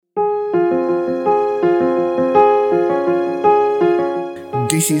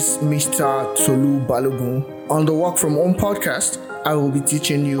This is Mr. Tolu Balogun. On the Work From Home podcast, I will be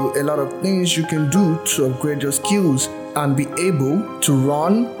teaching you a lot of things you can do to upgrade your skills and be able to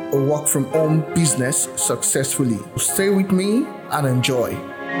run a work from home business successfully. Stay with me and enjoy.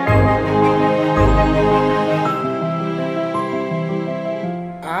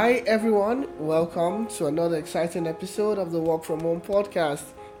 Hi everyone, welcome to another exciting episode of the Work From Home podcast.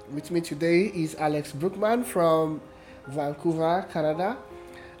 With me today is Brueckmann from Vancouver, Canada.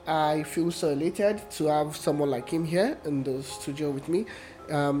 I feel so elated to have someone like him here in the studio with me.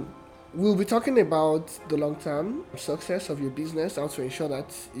 We'll be talking about the long-term success of your business, how to ensure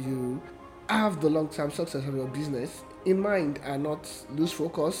that you have the long-term success of your business in mind and not lose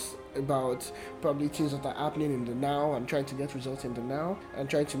focus about probably things that are happening in the now and trying to get results in the now and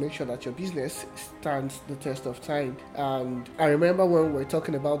trying to make sure that your business stands the test of time. And I remember when we were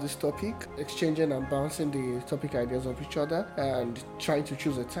talking about this topic, exchanging and bouncing the topic ideas of each other and trying to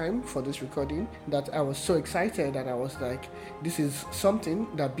choose a time for this recording, that I was so excited and I was like, this is something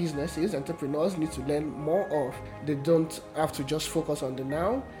that businesses, entrepreneurs need to learn more of. They don't have to just focus on the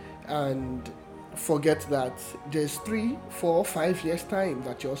now and forget that there's 3, 4, 5 years time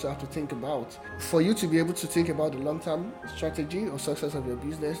that you also have to think about. For you to be able to think about the long-term strategy or success of your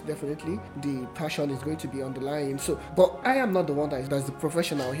business, definitely the passion is going to be on the line. But I am not the one that's the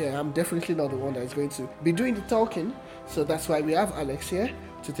professional here. I'm definitely not the one that is going to be doing the talking. So that's why we have Alex here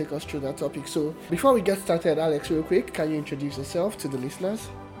to take us through that topic. So before we get started, Alex, real quick, can you introduce yourself to the listeners?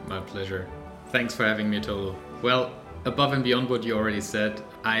 My pleasure. Thanks for having me, Tolu. Well, above and beyond what you already said,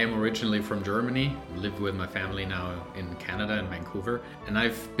 I am originally from Germany, live with my family now in Canada and Vancouver, and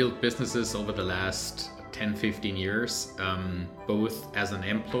I've built businesses over the last 10-15 years, both as an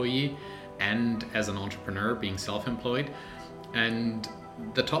employee and as an entrepreneur, being self-employed. And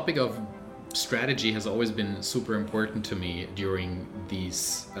the topic of strategy has always been super important to me during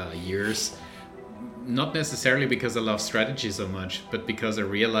these years. Not necessarily because I love strategy so much, but because I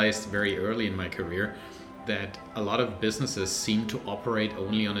realized very early in my career that a lot of businesses seem to operate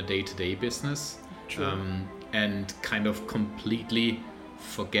only on a day-to-day business, and kind of completely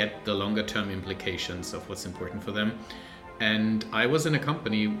forget the longer-term implications of what's important for them. And I was in a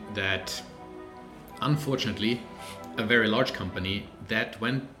company that, unfortunately, a very large company that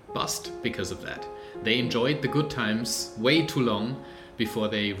went bust because of that. They enjoyed the good times way too long before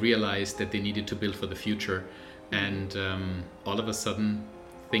they realized that they needed to build for the future, and all of a sudden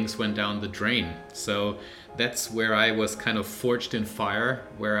things went down the drain. So that's where I was kind of forged in fire,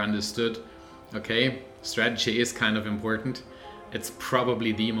 where I understood, okay, strategy is kind of important. It's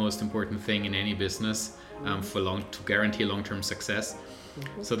probably the most important thing in any business to guarantee long-term success.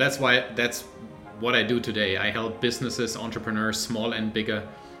 Mm-hmm. So that's what I do today. I help businesses, entrepreneurs, small and bigger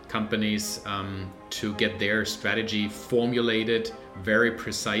companies to get their strategy formulated very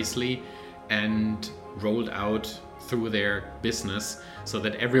precisely and rolled out through their business, so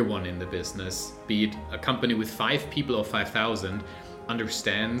that everyone in the business, be it a company with 5 people or 5,000,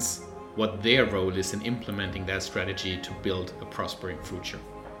 understands what their role is in implementing that strategy to build a prospering future.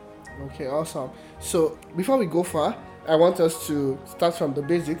 Okay, awesome. So before we go far, I want us to start from the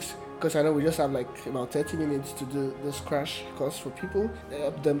basics, because I know we just have like about 30 minutes to do this crash course for people,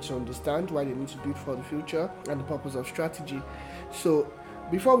 help them to understand why they need to build for the future and the purpose of strategy. So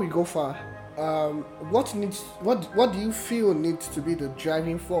before we go far, what do you feel needs to be the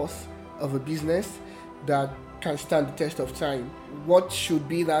driving force of a business that can stand the test of time? What should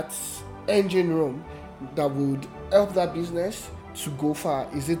be that engine room that would help that business to go far?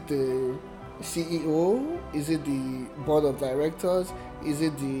 Is it the CEO? Is it the board of directors? Is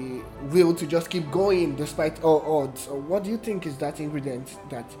it the will to just keep going despite all odds? Or what do you think is that ingredient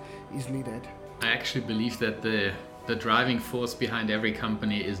that is needed? I actually believe that the driving force behind every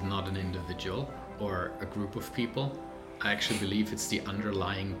company is not an individual or a group of people. I actually believe it's the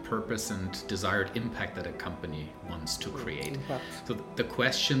underlying purpose and desired impact that a company wants to create. So the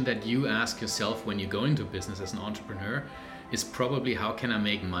question that you ask yourself when you go into business as an entrepreneur is probably, how can I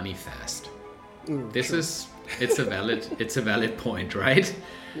make money fast? It's a valid point, right?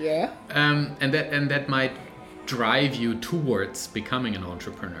 Yeah. And that might drive you towards becoming an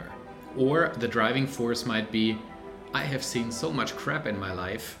entrepreneur. Or the driving force might be, I have seen so much crap in my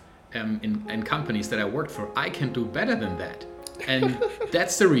life in companies that I worked for. I can do better than that. And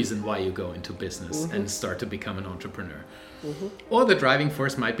that's the reason why you go into business and start to become an entrepreneur. Mm-hmm. Or the driving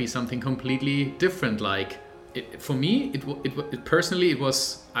force might be something completely different. Like for me, it personally, it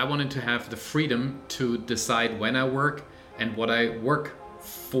was, I wanted to have the freedom to decide when I work and what I work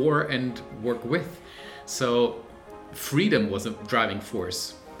for and work with. So freedom was a driving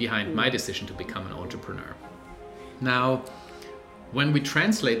force behind my decision to become an entrepreneur. Now, when we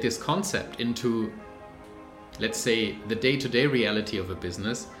translate this concept into, let's say, the day-to-day reality of a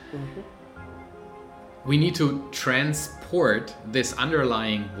business, we need to transport this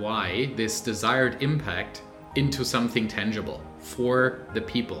underlying why, this desired impact, into something tangible for the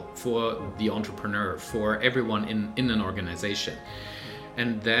people, for the entrepreneur, for everyone in an organization.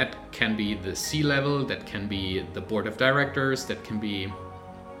 And that can be the C-level, that can be the board of directors, that can be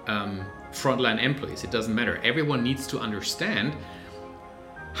frontline employees. It doesn't matter. Everyone needs to understand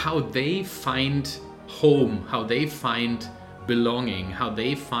how they find home, how they find belonging, how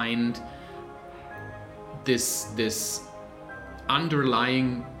they find this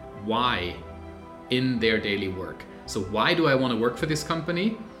underlying why in their daily work. So why do I want to work for this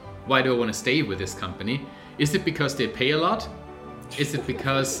company? Why do I want to stay with this company? Is it because they pay a lot? Is it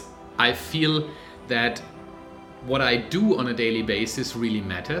because I feel that what I do on a daily basis really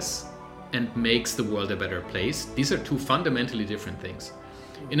matters and makes the world a better place? These are two fundamentally different things.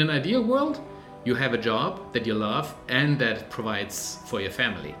 In an ideal world, you have a job that you love and that provides for your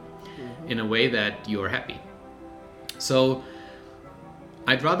family in a way that you're happy. So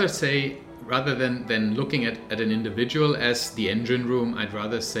I'd rather say, rather than looking at an individual as the engine room, I'd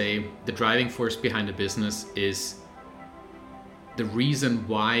rather say the driving force behind a business is the reason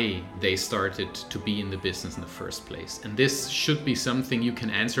why they started to be in the business in the first place. And this should be something you can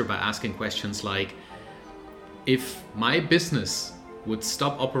answer by asking questions like, if my business would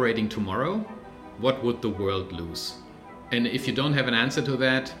stop operating tomorrow, what would the world lose? And if you don't have an answer to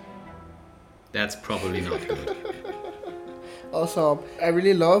that, that's probably not good. Awesome. I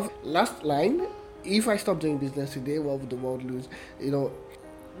really love last line. If I stop doing business today, what would the world lose?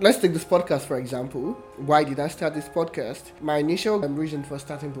 Let's take this podcast for example. Why did I start this podcast? My initial reason for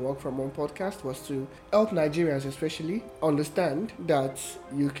starting the Work From Home podcast was to help Nigerians especially understand that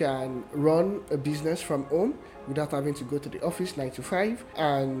you can run a business from home without having to go to the office 9 to 5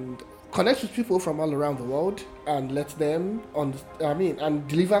 and connect with people from all around the world and let them and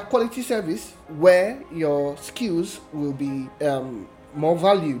deliver quality service where your skills will be more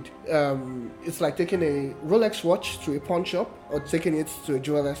valued. It's like taking a Rolex watch to a pawn shop or taking it to a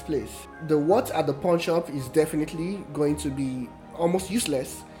jeweler's place. The watch at the pawn shop is definitely going to be almost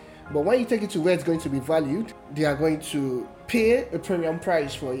useless, but when you take it to where it's going to be valued, they are going to pay a premium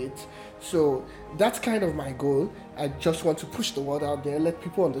price for it. So that's kind of my goal. I just want to push the word out there, let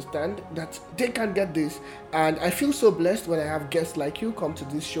people understand that they can get this. And I feel so blessed when I have guests like you come to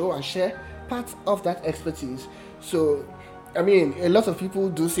this show and share part of that expertise. So a lot of people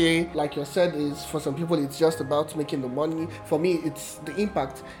do say, like you said, is for some people it's just about making the money. For me, it's the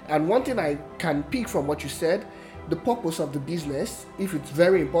impact. And one thing I can pick from what you said, the purpose of the business, if it's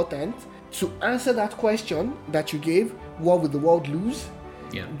very important, to answer that question that you gave, what would the world lose?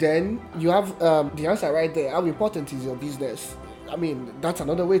 Yeah. Then you have the answer right there. How important is your business? That's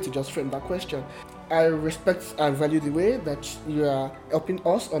another way to just frame that question. I respect and value the way that you are helping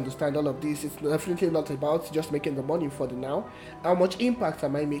us understand all of this. It's definitely not about just making the money for the now. How much impact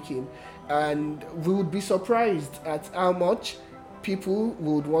am I making? And we would be surprised at how much people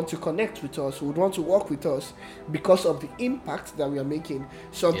would want to connect with us, would want to work with us because of the impact that we are making.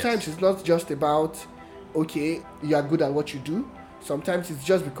 Sometimes It's not just about, okay, you are good at what you do. Sometimes it's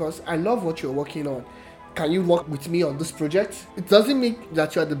just because I love what you're working on. Can you work with me on this project? It doesn't mean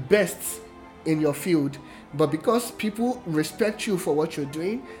that you're the best in your field, but because people respect you for what you're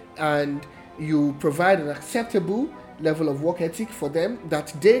doing and you provide an acceptable level of work ethic for them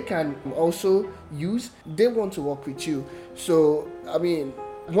that they can also use, they want to work with you. So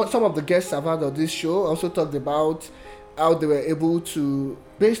what some of the guests I've had on this show also talked about how they were able to,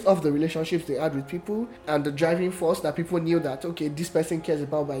 based off the relationships they had with people and the driving force that people knew that, okay, this person cares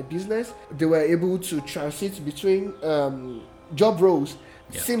about my business, they were able to transit between job roles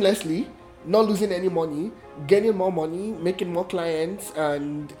seamlessly, not losing any money, gaining more money, making more clients,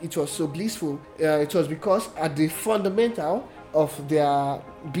 and it was so blissful. It was because at the fundamental of their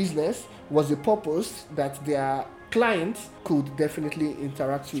business was the purpose that their clients could definitely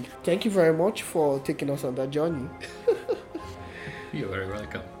interact with. Thank you very much for taking us on that journey. You're very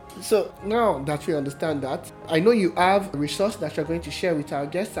welcome. So now that we understand that, I know you have a resource that you're going to share with our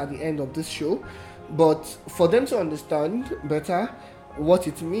guests at the end of this show, but for them to understand better what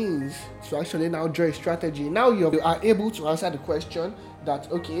it means to actually now draw a strategy, now you are able to answer the question that,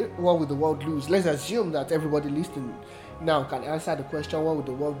 okay, what would the world lose? Let's assume that everybody listening now can answer the question, what would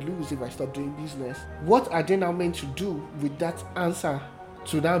the world lose if I stop doing business? What are they now meant to do with that answer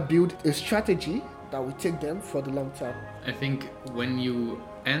to now build a strategy that will take them for the long term? I think when you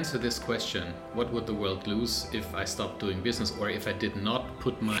answer this question, what would the world lose if I stopped doing business, or if I did not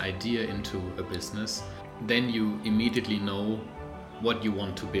put my idea into a business, then you immediately know what you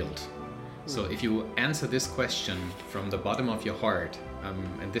want to build. So if you answer this question from the bottom of your heart,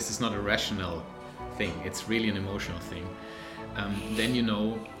 and this is not a rational thing, it's really an emotional thing, then you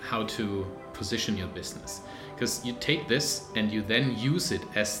know how to position your business. Because you take this and you then use it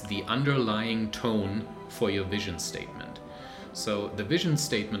as the underlying tone for your vision statement. So the vision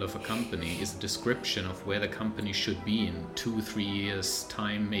statement of a company is a description of where the company should be in 2-3 years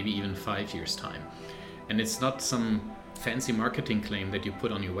time, maybe even 5 years time. And it's not some fancy marketing claim that you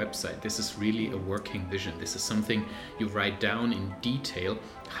put on your website. This is really a working vision. This is something you write down in detail,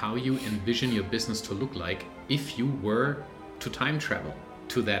 how you envision your business to look like if you were to time travel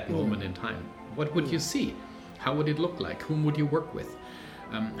to that moment in time. What would you see? How would it look like? Whom would you work with?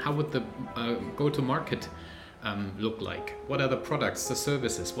 How would the go-to-market look like? What are the products, the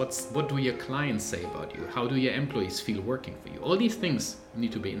services? What do your clients say about you? How do your employees feel working for you? All these things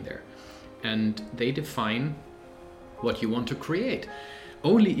need to be in there. And they define what you want to create.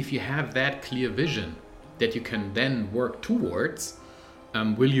 Only if you have that clear vision that you can then work towards,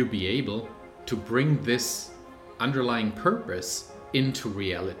 will you be able to bring this underlying purpose into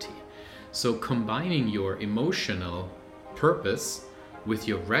reality. So combining your emotional purpose with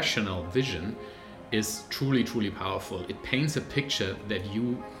your rational vision is truly, truly powerful. It paints a picture that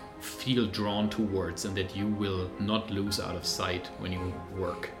you feel drawn towards and that you will not lose out of sight when you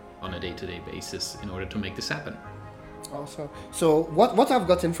work on a day-to-day basis in order to make this happen. Awesome. So what I've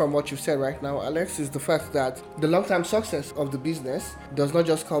gotten from what you've said right now, Alex, is the fact that the long-term success of the business does not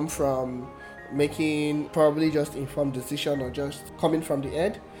just come from making probably just informed decision or just coming from the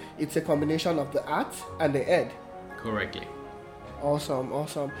head. It's a combination of the heart and the head. Correctly. Awesome.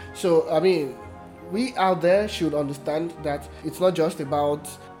 So, I mean, we out there should understand that it's not just about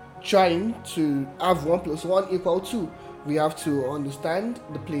trying to have 1 + 1 = 2. We have to understand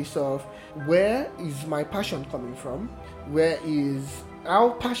the place of where is my passion coming from?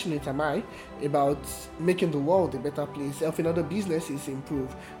 How passionate am I about making the world a better place, helping other businesses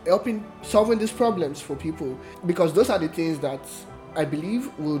improve, solving these problems for people? Because those are the things that I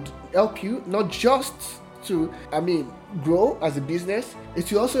believe would help you not just to, grow as a business.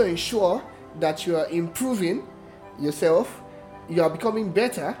 It will also ensure that you are improving yourself, you are becoming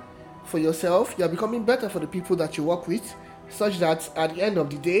better for yourself, you are becoming better for the people that you work with, such that at the end of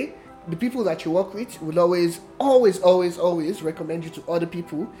the day, the people that you work with will always recommend you to other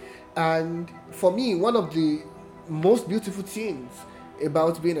people. And for me, one of the most beautiful things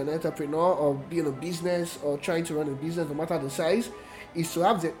about being an entrepreneur or being a business or trying to run a business, no matter the size, is to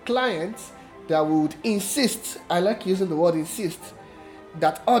have the clients that would insist, I like using the word insist,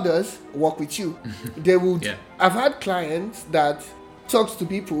 that others work with you. They would. Yeah. I've had clients that talked to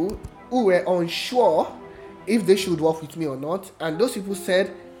people who were unsure if they should work with me or not, and those people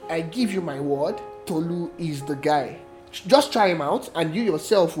said, I give you my word, Tolu is the guy. Just try him out and you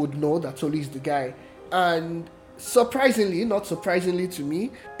yourself would know that Tolu is the guy. And surprisingly, not surprisingly to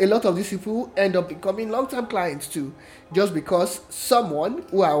me, a lot of these people end up becoming long-term clients too, just because someone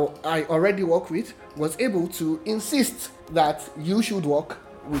who I already work with was able to insist that you should work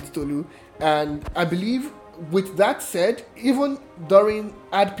with Tolu. And I believe, with that said, even during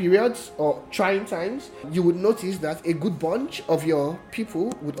hard periods or trying times, you would notice that a good bunch of your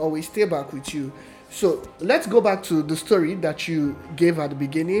people would always stay back with you. So let's go back to the story that you gave at the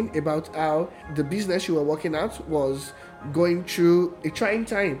beginning about how the business you were working at was going through a trying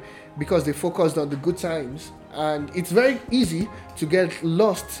time because they focused on the good times. And it's very easy to get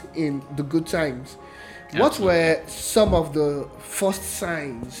lost in the good times. Absolutely. What were some of the first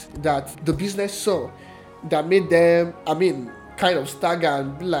signs that the business saw that made them, kind of stagger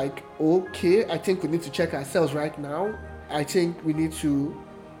and be like, okay, I think we need to check ourselves right now. I think we need to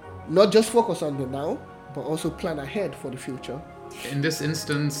not just focus on the now, but also plan ahead for the future. In this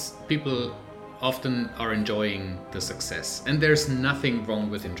instance, people often are enjoying the success. And there's nothing wrong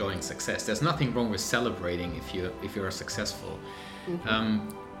with enjoying success. There's nothing wrong with celebrating if you're successful. Mm-hmm.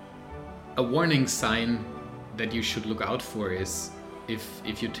 A warning sign that you should look out for is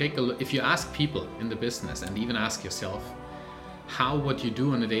if you take a look, if you ask people in the business and even ask yourself how what you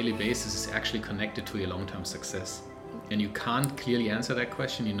do on a daily basis is actually connected to your long-term success, and you can't clearly answer that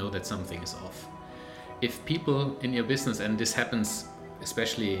question, you know that something is off. If people in your business, and this happens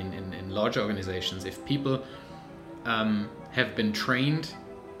especially in large organizations, if people have been trained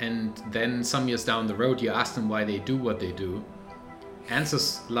and then some years down the road you ask them why they do what they do,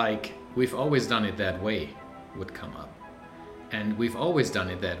 answers like, we've always done it that way, would come up. And we've always done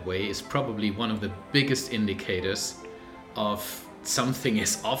it that way is probably one of the biggest indicators of something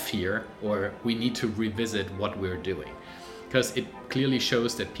is off here, or we need to revisit what we're doing. Because it clearly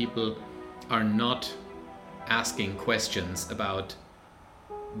shows that people are not asking questions about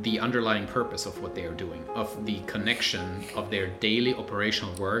the underlying purpose of what they are doing, of the connection of their daily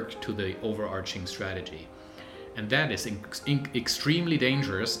operational work to the overarching strategy. And that is extremely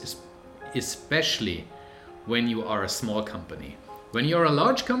dangerous, especially when you are a small company. When you're a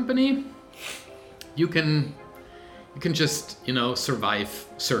large company, you can just, survive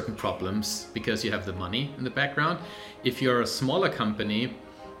certain problems because you have the money in the background. If you're a smaller company,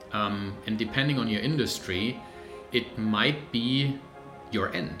 and depending on your industry, it might be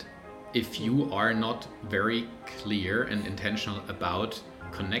your end if you are not very clear and intentional about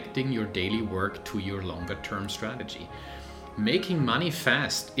connecting your daily work to your longer term strategy. Making money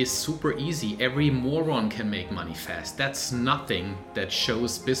fast is super easy. Every moron can make money fast. That's nothing that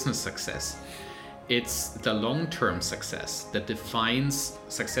shows business success. It's the long-term success that defines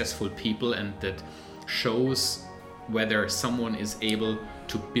successful people and that shows whether someone is able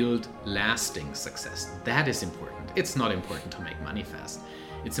to build lasting success. That is important. It's not important to make money fast.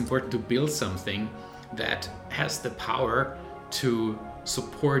 It's important to build something that has the power to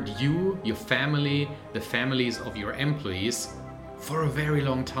support you, your family, the families of your employees for a very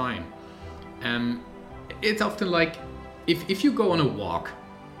long time. It's often like if you go on a walk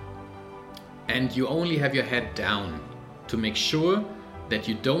and you only have your head down to make sure that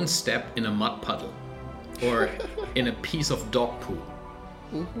you don't step in a mud puddle or in a piece of dog poo.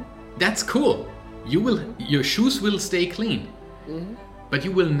 Mm-hmm. That's cool. Your shoes will stay clean, but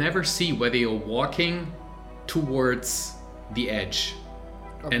you will never see whether you're walking towards the edge,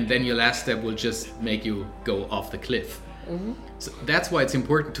 and then your last step will just make you go off the cliff. Mm-hmm. So that's why it's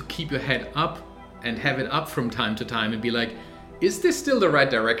important to keep your head up and have it up from time to time and be like, is this still the right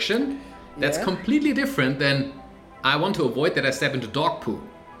direction? That's completely different than I want to avoid that I step into dog poo.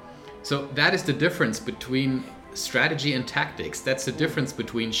 So that is the difference between strategy and tactics. That's the difference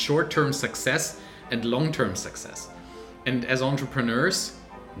between short-term success and long-term success. And as entrepreneurs,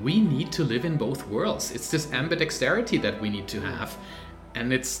 we need to live in both worlds. It's this ambidexterity that we need to have.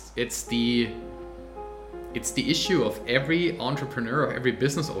 And it's the issue of every entrepreneur, of every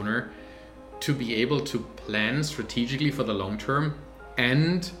business owner, to be able to plan strategically for the long term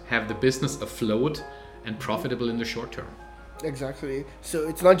and have the business afloat and profitable in the short term. Exactly. So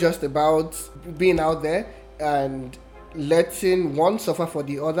it's not just about being out there and letting one suffer for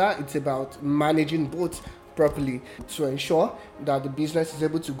the other. It's about managing both properly to ensure that the business is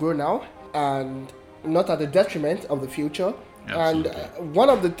able to grow now and not at the detriment of the future. Absolutely. And one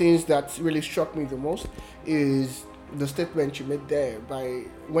of the things that really struck me the most is the statement you made there by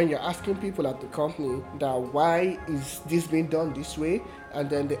when you're asking people at the company that why is this being done this way, and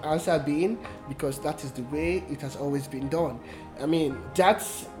then the answer being because that is the way it has always been done. I mean, that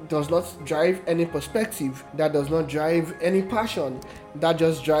does not drive any perspective, that does not drive any passion, that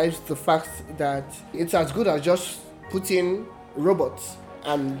just drives the fact that it's as good as just putting robots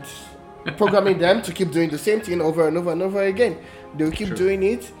and programming them to keep doing the same thing over and over and over again. They'll keep doing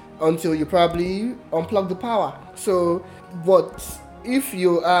it until you probably unplug the power. So, but if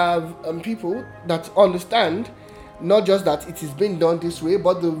you have people that understand not just that it is being done this way,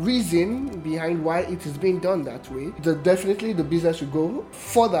 but the reason behind why it is being done that way, definitely the business will go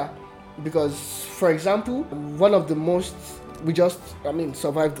further. Because, for example, one of the most,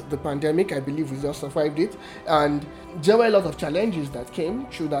 survived the pandemic. I believe we just survived it. And there were a lot of challenges that came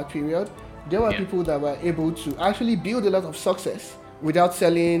through that period. There were people that were able to actually build a lot of success without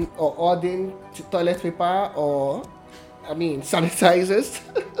selling or ordering toilet paper or, sanitizers.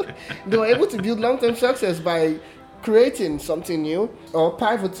 They were able to build long-term success by creating something new or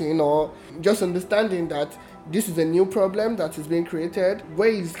pivoting or just understanding that this is a new problem that is being created.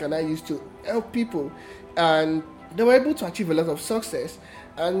 Ways can I use to help people? And they were able to achieve a lot of success.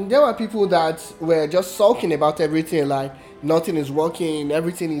 And there were people that were just sulking about everything, like nothing is working,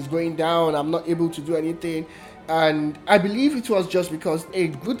 everything is going down, I'm not able to do anything. And I believe it was just because a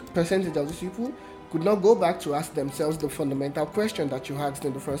good percentage of these people could not go back to ask themselves the fundamental question that you asked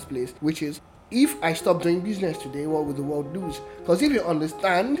in the first place, which is, if I stop doing business today, what would the world lose? Because if you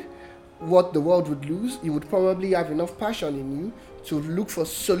understand what the world would lose, you would probably have enough passion in you to look for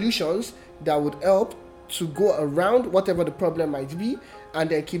solutions that would help to go around whatever the problem might be and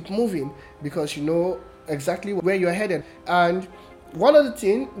then keep moving because you know exactly where you're headed. And one of the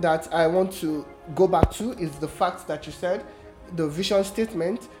things that I want to go back to is the fact that you said the vision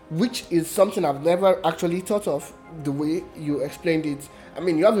statement, which is something I've never actually thought of the way you explained it. I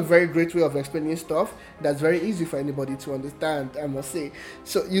mean, you have a very great way of explaining stuff that's very easy for anybody to understand, I must say.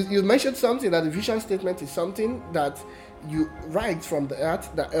 So you mentioned something that the vision statement is something that you write from the heart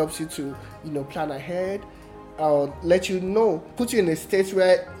that helps you to, plan ahead, or let you know, put you in a state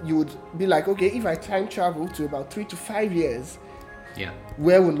where you would be like, okay, if I time travel to about 3 to 5 years, Yeah.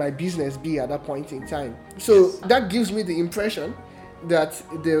 Where would my business be at that point in time? So Yes. that gives me the impression that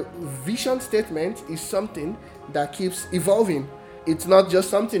the vision statement is something that keeps evolving. It's not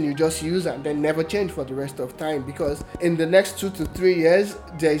just something you just use and then never change for the rest of time, because in the next 2 to 3 years,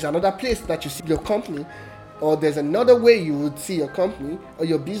 there is another place that you see your company, or there's another way you would see your company or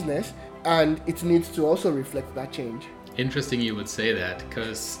your business, and it needs to also reflect that change. Interesting you would say that,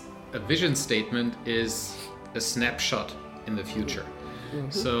 because a vision statement is a snapshot in the future.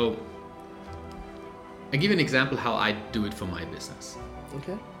 So I give you an example how I do it for my business.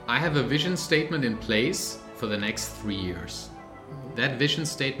 Okay. I have a vision statement in place for the next 3 years. That vision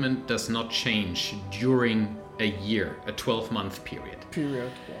statement does not change during a year, a 12-month period.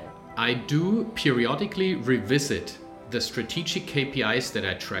 Period. I do periodically revisit the strategic KPIs that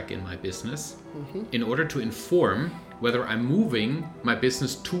I track in my business in order to inform whether I'm moving my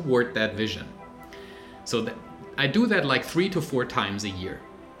business toward that vision. So I do that like 3 to 4 times a year.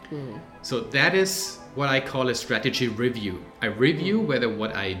 So that is what I call a strategy review. I review whether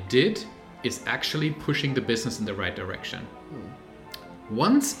what I did is actually pushing the business in the right direction.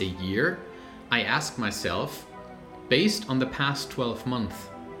 Once a year, I ask myself, based on the past 12 months,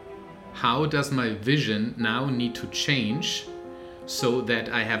 how does my vision now need to change so that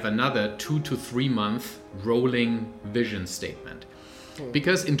I have another 2 to 3 month rolling vision statement?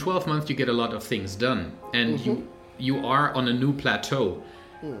 Because in 12 months you get a lot of things done, and you are on a new plateau.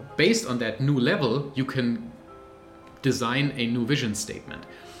 Based on that new level, you can design a new vision statement.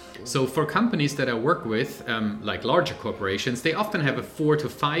 So for companies that I work with, like larger corporations, they often have a 4 to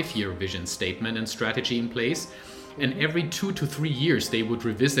 5 year vision statement and strategy in place. And every 2 to 3 years, they would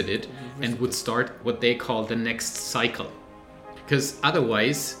revisit it and would start what they call the next cycle. Because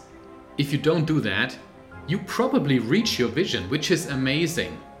otherwise, if you don't do that, you probably reach your vision, which is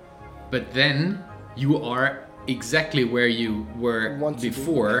amazing. But then you are exactly where you were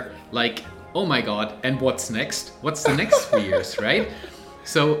before, like, oh my God, and what's next? What's the next 3 years, right?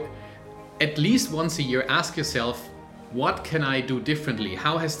 So at least once a year, ask yourself, what can I do differently?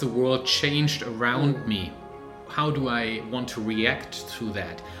 How has the world changed around me? How do I want to react to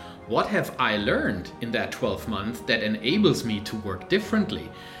that? What have I learned in that 12 months that enables me to work differently,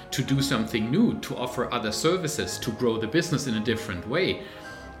 to do something new, to offer other services, to grow the business in a different way?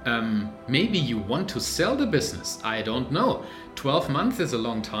 Maybe you want to sell the business. I don't know. 12 months is a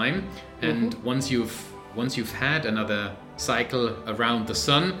long time. And once you've had another cycle around the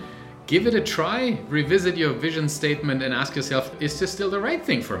sun, give it a try, revisit your vision statement and ask yourself, is this still the right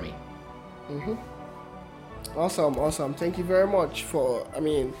thing for me? Awesome. Thank you very much for,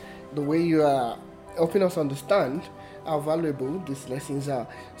 the way you are helping us understand how valuable these lessons are.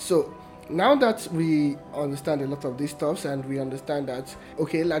 So now that we understand a lot of these stuff, and we understand that,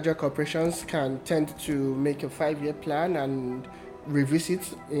 okay, larger corporations can tend to make a 5-year plan and revisit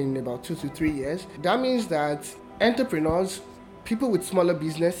in about 2 to 3 years, that means that entrepreneurs, people with smaller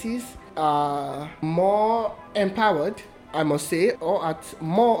businesses, are more empowered, I must say, or at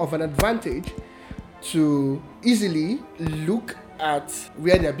more of an advantage to easily look at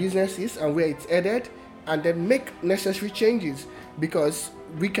where their business is and where it's headed, and then make necessary changes, because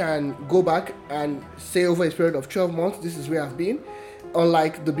we can go back and say over a period of 12 months, this is where I've been.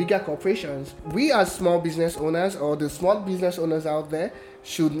 Unlike the bigger corporations, we as small business owners, or the small business owners out there,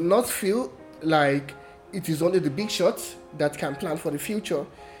 should not feel like it is only the big shots that can plan for the future.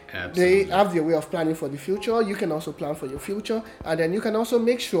 Absolutely. They have their way of planning for the future. You can also plan for your future, and then you can also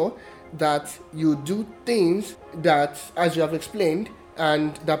make sure that you do things that, as you have explained,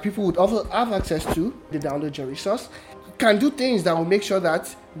 and that people would also have access to, the download your resource, can do things that will make sure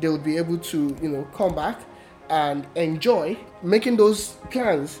that they would be able to, come back and enjoy making those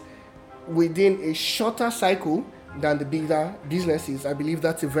plans within a shorter cycle than the bigger businesses. I believe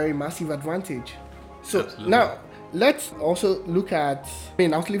that's a very massive advantage. So Absolutely. Now, let's also look at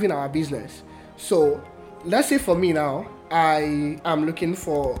outliving our business. So let's say for me now, I am looking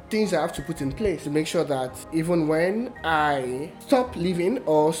for things I have to put in place to make sure that even when I stop living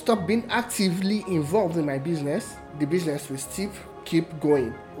or stop being actively involved in my business, the business will still keep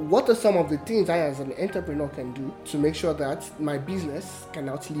going. What are some of the things I as an entrepreneur can do to make sure that my business can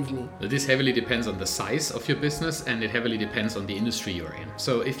outlive me? This heavily depends on the size of your business, and it heavily depends on the industry you're in.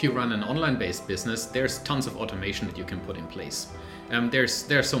 So if you run an online-based business, there's tons of automation that you can put in place. There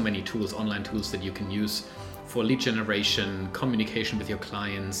are so many tools, online tools that you can use for lead generation, communication with your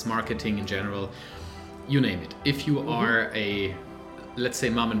clients, marketing in general, you name it. If you are a, let's say,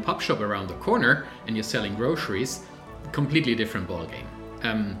 mom and pop shop around the corner and you're selling groceries, completely different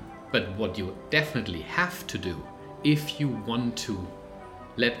ballgame. But what you definitely have to do, if you want to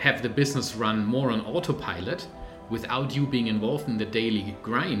have the business run more on autopilot, without you being involved in the daily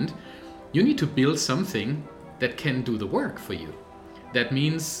grind, you need to build something that can do the work for you. That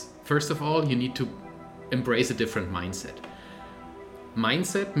means, first of all, you need to embrace a different mindset.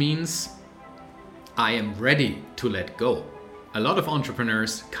 Mindset means I am ready to let go. A lot of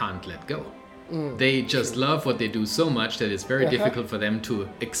entrepreneurs can't let go. They just love what they do so much that it's very difficult for them to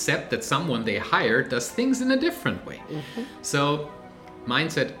accept that someone they hire does things in a different way. So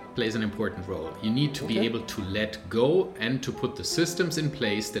mindset plays an important role. You need to be able to let go and to put the systems in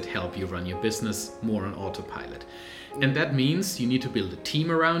place that help you run your business more on autopilot. And that means you need to build a team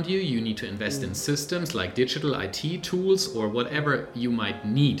around you. You need to invest in systems like digital IT tools or whatever you might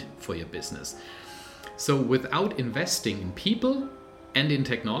need for your business. So without investing in people and in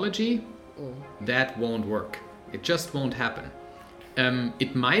technology, that won't work. It just won't happen.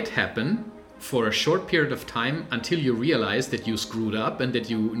 It might happen for a short period of time until you realize that you screwed up and that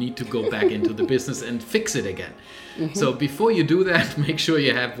you need to go back into the business and fix it again. So before you do that, make sure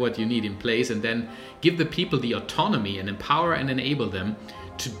you have what you need in place, and then give the people the autonomy and empower and enable them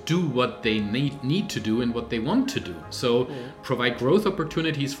to do what they need to do and what they want to do. So provide growth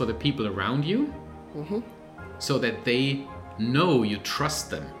opportunities for the people around you so that they know you trust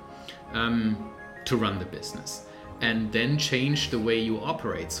them to run the business. And then change the way you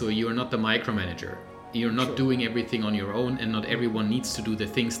operate. So you're not the micromanager. You're not doing everything on your own, and not everyone needs to do the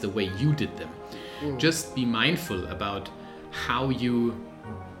things the way you did them. Just be mindful about how you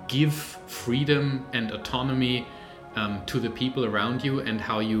give freedom and autonomy to the people around you, and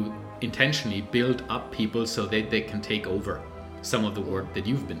how you intentionally build up people so that they can take over some of the work that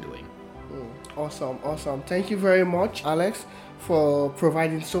you've been doing. Awesome. Thank you very much, Alex, for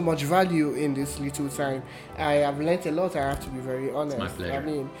providing so much value in this little time. I have learned a lot, I have to be very honest. It's my pleasure. I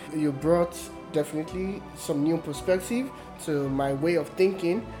mean, you brought definitely some new perspective to my way of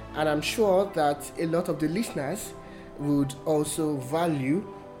thinking, and I'm sure that a lot of the listeners would also value,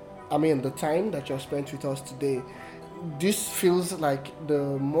 the time that you have spent with us today. This feels like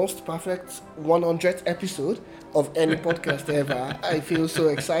the most perfect 100th episode of any podcast ever. I feel so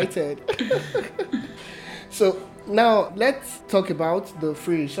excited. So now let's talk about the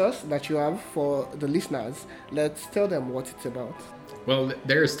free resource that you have for the listeners. Let's tell them what it's about. Well,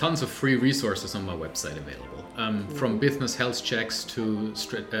 there's tons of free resources on my website available, from business health checks to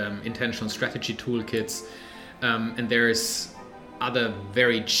intentional strategy toolkits, and there's other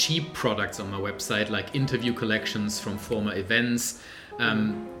very cheap products on my website, like interview collections from former events,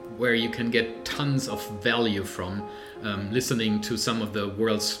 where you can get tons of value from listening to some of the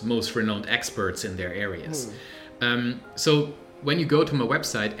world's most renowned experts in their areas. So when you go to my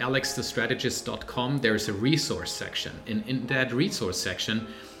website, alexthestrategist.com, there's a resource section. In that resource section,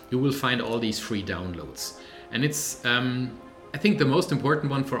 you will find all these free downloads. And it's, I think the most important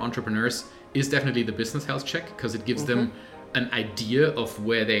one for entrepreneurs is definitely the business health check, because it gives them an idea of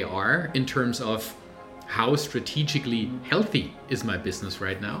where they are in terms of how strategically healthy is my business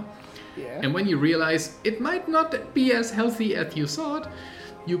right now. And when you realize it might not be as healthy as you thought,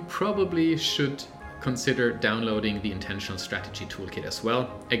 you probably should consider downloading the Intentional Strategy Toolkit as well.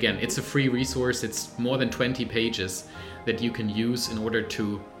 Again, it's a free resource. It's more than 20 pages that you can use in order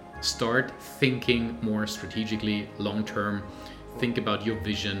to start thinking more strategically, long-term. Think about your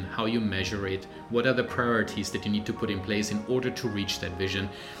vision, how you measure it, what are the priorities that you need to put in place in order to reach that vision.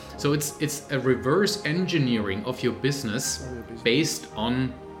 So it's a reverse engineering of your business based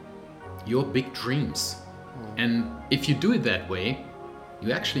on your big dreams. And if you do it that way,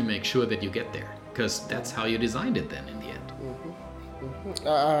 you actually make sure that you get there, because that's how you designed it then in the end.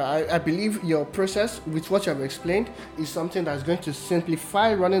 I believe your process, with what you have explained, is something that's going to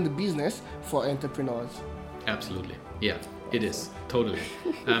simplify running the business for entrepreneurs. Absolutely. Yeah, it is. Totally.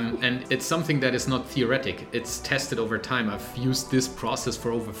 And it's something that is not theoretic. It's tested over time. I've used this process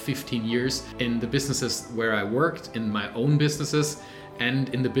for over 15 years in the businesses where I worked, in my own businesses, and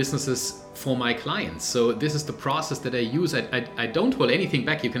in the businesses for my clients. So this is the process that I use. I don't hold anything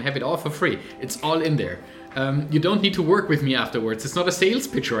back. You can have it all for free. It's all in there. You don't need to work with me afterwards. It's not a sales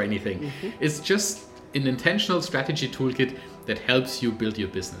pitch or anything. It's just an intentional strategy toolkit that helps you build your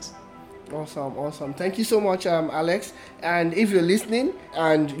business. Awesome. Thank you so much, Alex. And if you're listening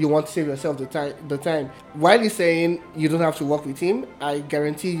and you want to save yourself the time, while he's saying you don't have to work with him, I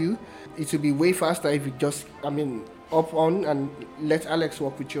guarantee you it will be way faster if you just, up on and let Alex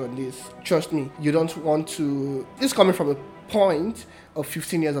work with you on this. Trust me, you don't want to. This is coming from a point of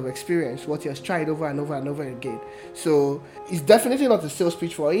 15 years of experience, what he has tried over and over and over again. So it's definitely not a sales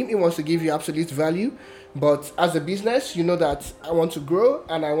pitch for him. He wants to give you absolute value. But as a business, you know that I want to grow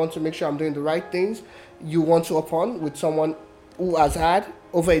and I want to make sure I'm doing the right things. You want to up on with someone who has had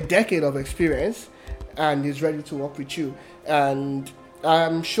over a decade of experience and is ready to work with you. And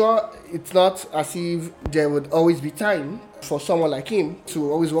I'm sure it's not as if there would always be time for someone like him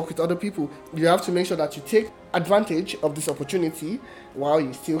to always work with other people. You have to make sure that you take advantage of this opportunity while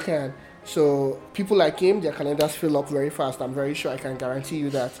you still can. So people like him, their calendars fill up very fast. I'm very sure I can guarantee you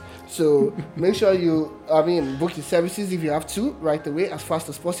that. So make sure you, book his services if you have to right away as fast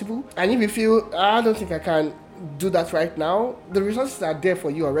as possible. And if you feel, I don't think I can do that right now, the resources are there for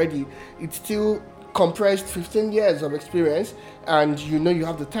you already. It's still compressed 15 years of experience, and you know you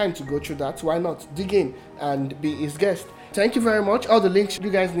have the time to go through that. Why not dig in and be his guest? Thank you very much. All the links you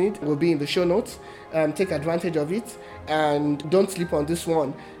guys need will be in the show notes. Take advantage of it and don't sleep on this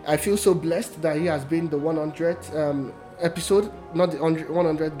one. I feel so blessed that he has been the 100th episode, not the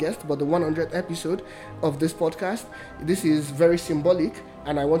 100th guest, but the 100th episode of this podcast. This is very symbolic,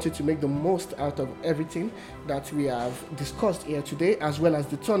 and I want you to make the most out of everything that we have discussed here today, as well as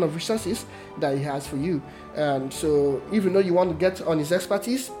the ton of resources that he has for you. So even though you want to get on his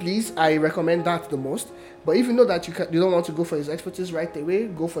expertise, please, I recommend that the most. But if you know that you don't want to go for his expertise right away,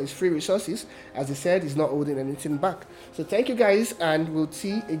 go for his free resources. As he said, he's not holding anything back. So thank you guys, and we'll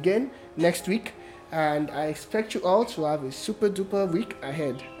see again next week. And I expect you all to have a super duper week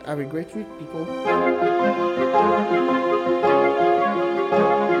ahead. Have a great week, people.